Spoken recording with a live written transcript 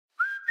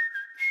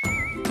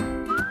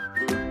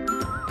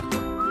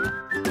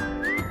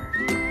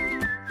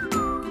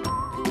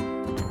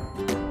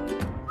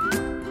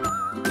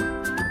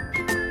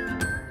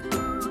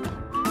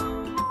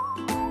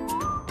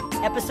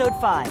Episode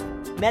 5,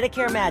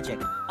 Medicare Magic,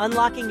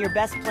 Unlocking Your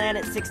Best Plan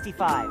at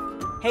 65.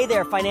 Hey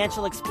there,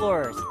 financial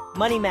explorers.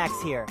 Money Max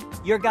here,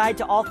 your guide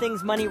to all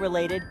things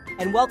money-related,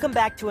 and welcome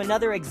back to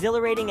another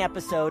exhilarating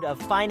episode of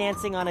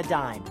Financing on a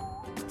Dime.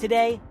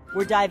 Today,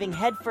 we're diving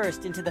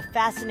headfirst into the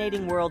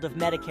fascinating world of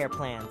Medicare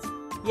plans.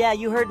 Yeah,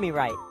 you heard me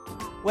right.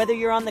 Whether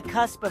you're on the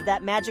cusp of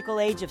that magical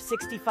age of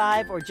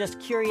 65 or just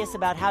curious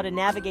about how to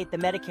navigate the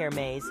Medicare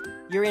maze,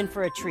 you're in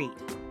for a treat.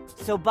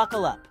 So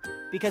buckle up,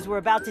 because we're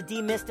about to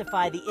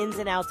demystify the ins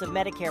and outs of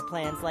Medicare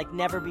plans like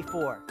never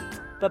before.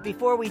 But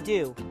before we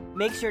do,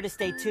 make sure to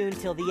stay tuned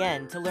till the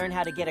end to learn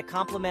how to get a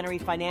complimentary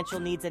financial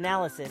needs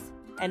analysis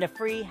and a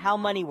free How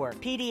Money Works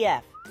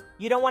PDF.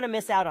 You don't want to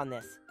miss out on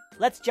this.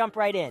 Let's jump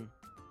right in.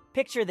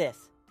 Picture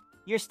this.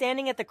 You're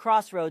standing at the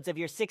crossroads of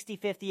your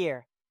 65th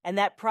year, and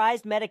that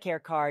prized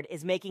Medicare card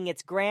is making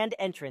its grand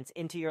entrance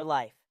into your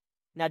life.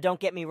 Now don't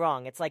get me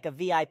wrong, it's like a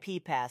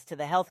VIP pass to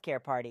the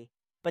healthcare party.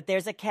 But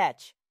there's a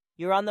catch.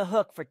 You're on the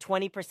hook for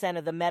 20%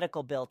 of the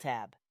medical bill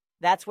tab.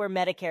 That's where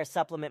Medicare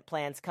supplement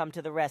plans come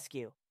to the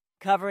rescue,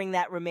 covering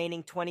that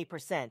remaining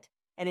 20%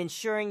 and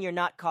ensuring you're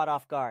not caught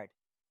off guard.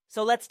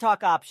 So let's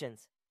talk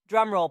options.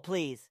 Drum roll,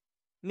 please.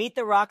 Meet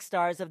the rock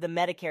stars of the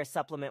Medicare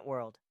supplement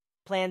world,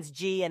 Plans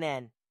G and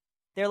N.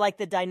 They're like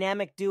the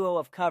dynamic duo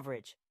of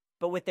coverage,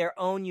 but with their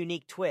own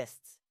unique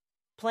twists.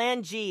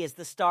 Plan G is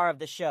the star of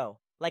the show,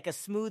 like a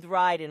smooth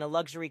ride in a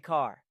luxury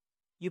car.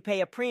 You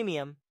pay a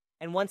premium,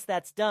 and once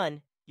that's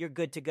done, you're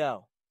good to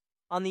go.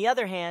 On the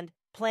other hand,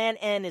 Plan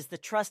N is the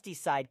trusty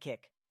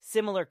sidekick,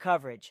 similar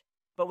coverage,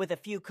 but with a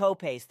few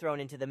copays thrown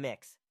into the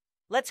mix.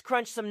 Let's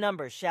crunch some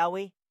numbers, shall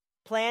we?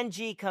 Plan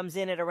G comes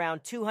in at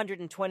around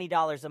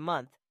 $220 a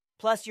month,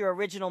 plus your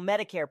original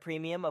Medicare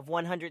premium of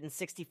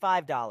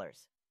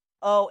 $165.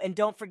 Oh, and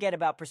don't forget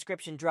about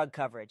prescription drug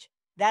coverage.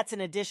 That's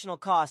an additional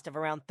cost of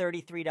around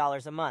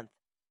 $33 a month.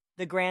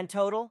 The grand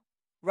total?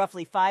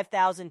 Roughly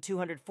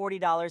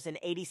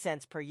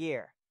 $5,240.80 per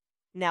year.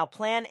 Now,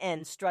 Plan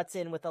N struts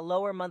in with a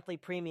lower monthly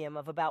premium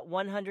of about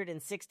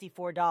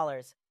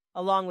 $164,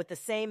 along with the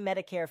same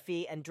Medicare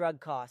fee and drug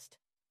cost.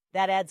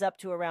 That adds up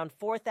to around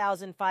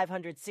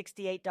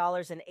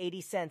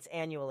 $4,568.80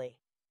 annually.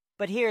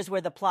 But here's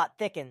where the plot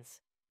thickens.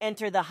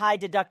 Enter the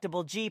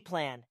high-deductible G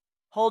plan.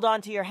 Hold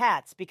on to your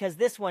hats, because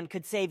this one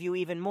could save you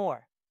even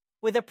more.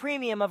 With a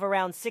premium of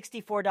around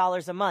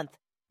 $64 a month,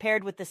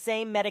 paired with the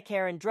same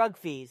Medicare and drug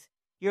fees,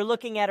 you're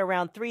looking at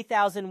around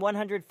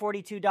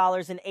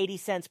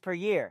 $3,142.80 per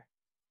year.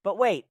 But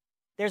wait,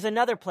 there's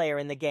another player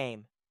in the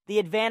game, the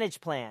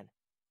Advantage plan.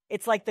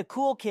 It's like the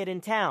cool kid in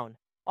town,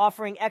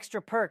 offering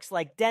extra perks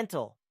like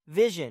dental,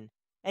 vision,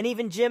 and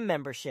even gym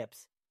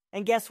memberships.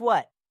 And guess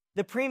what?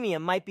 The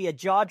premium might be a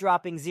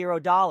jaw-dropping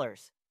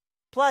 $0.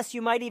 Plus,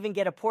 you might even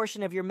get a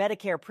portion of your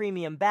Medicare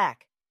premium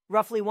back,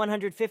 roughly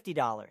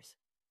 $150.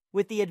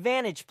 With the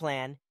Advantage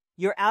plan,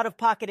 your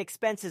out-of-pocket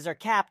expenses are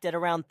capped at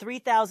around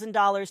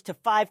 $3,000 to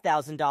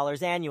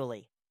 $5,000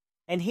 annually.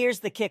 And here's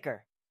the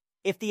kicker.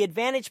 If the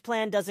Advantage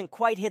plan doesn't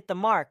quite hit the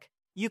mark,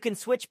 you can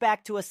switch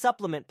back to a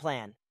supplement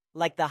plan,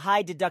 like the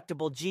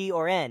high-deductible G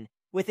or N,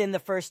 within the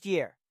first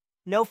year.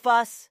 No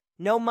fuss,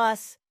 no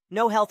muss,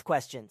 no health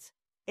questions.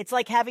 It's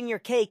like having your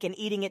cake and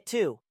eating it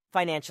too,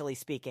 financially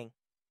speaking.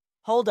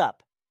 Hold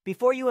up.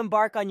 Before you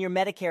embark on your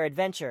Medicare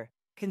adventure,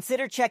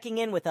 consider checking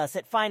in with us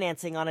at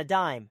Financing on a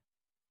Dime.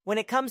 When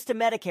it comes to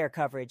Medicare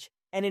coverage,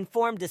 an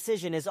informed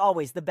decision is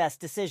always the best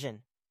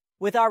decision.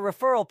 With our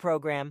referral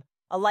program,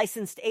 a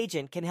licensed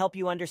agent can help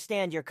you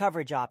understand your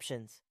coverage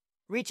options.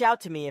 Reach out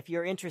to me if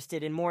you're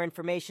interested in more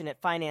information at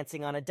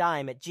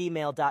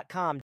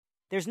financingonadime@gmail.com.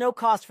 There's no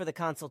cost for the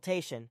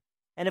consultation,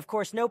 and of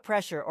course no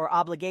pressure or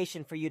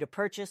obligation for you to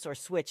purchase or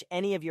switch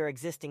any of your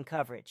existing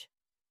coverage.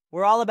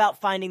 We're all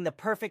about finding the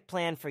perfect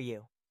plan for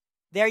you.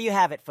 There you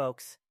have it,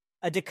 folks.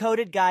 A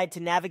decoded guide to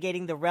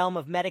navigating the realm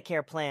of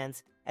Medicare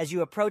plans as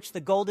you approach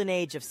the golden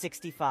age of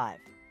 65.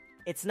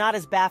 It's not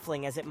as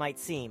baffling as it might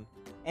seem,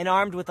 and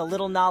armed with a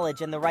little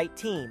knowledge and the right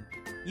team,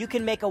 you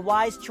can make a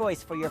wise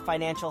choice for your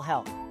financial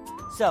health.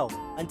 So,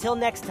 until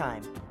next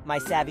time, my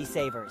savvy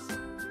savers,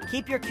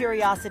 keep your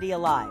curiosity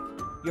alive,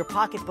 your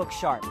pocketbook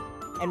sharp,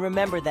 and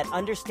remember that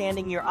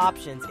understanding your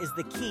options is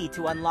the key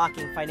to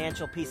unlocking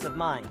financial peace of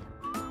mind.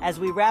 As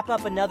we wrap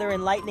up another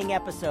enlightening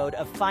episode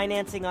of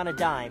Financing on a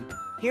Dime,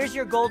 here's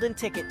your golden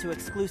ticket to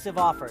exclusive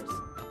offers.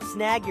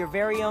 Snag your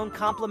very own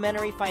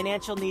complimentary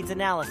financial needs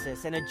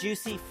analysis and a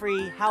juicy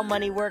free How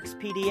Money Works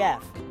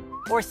PDF.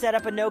 Or set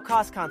up a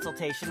no-cost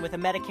consultation with a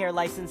Medicare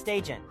licensed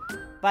agent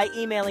by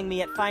emailing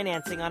me at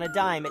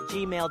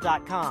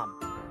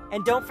financingonadime@gmail.com.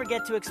 And don't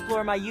forget to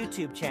explore my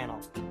YouTube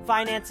channel,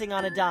 Financing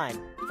on a Dime,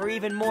 for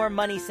even more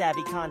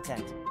money-savvy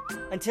content.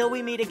 Until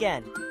we meet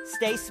again,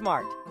 stay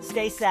smart,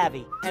 stay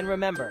savvy, and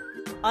remember,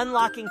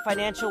 unlocking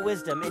financial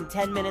wisdom in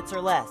 10 minutes or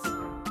less.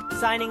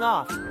 Signing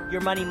off,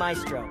 your Money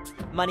Maestro,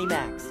 Money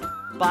Max.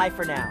 Bye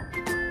for now.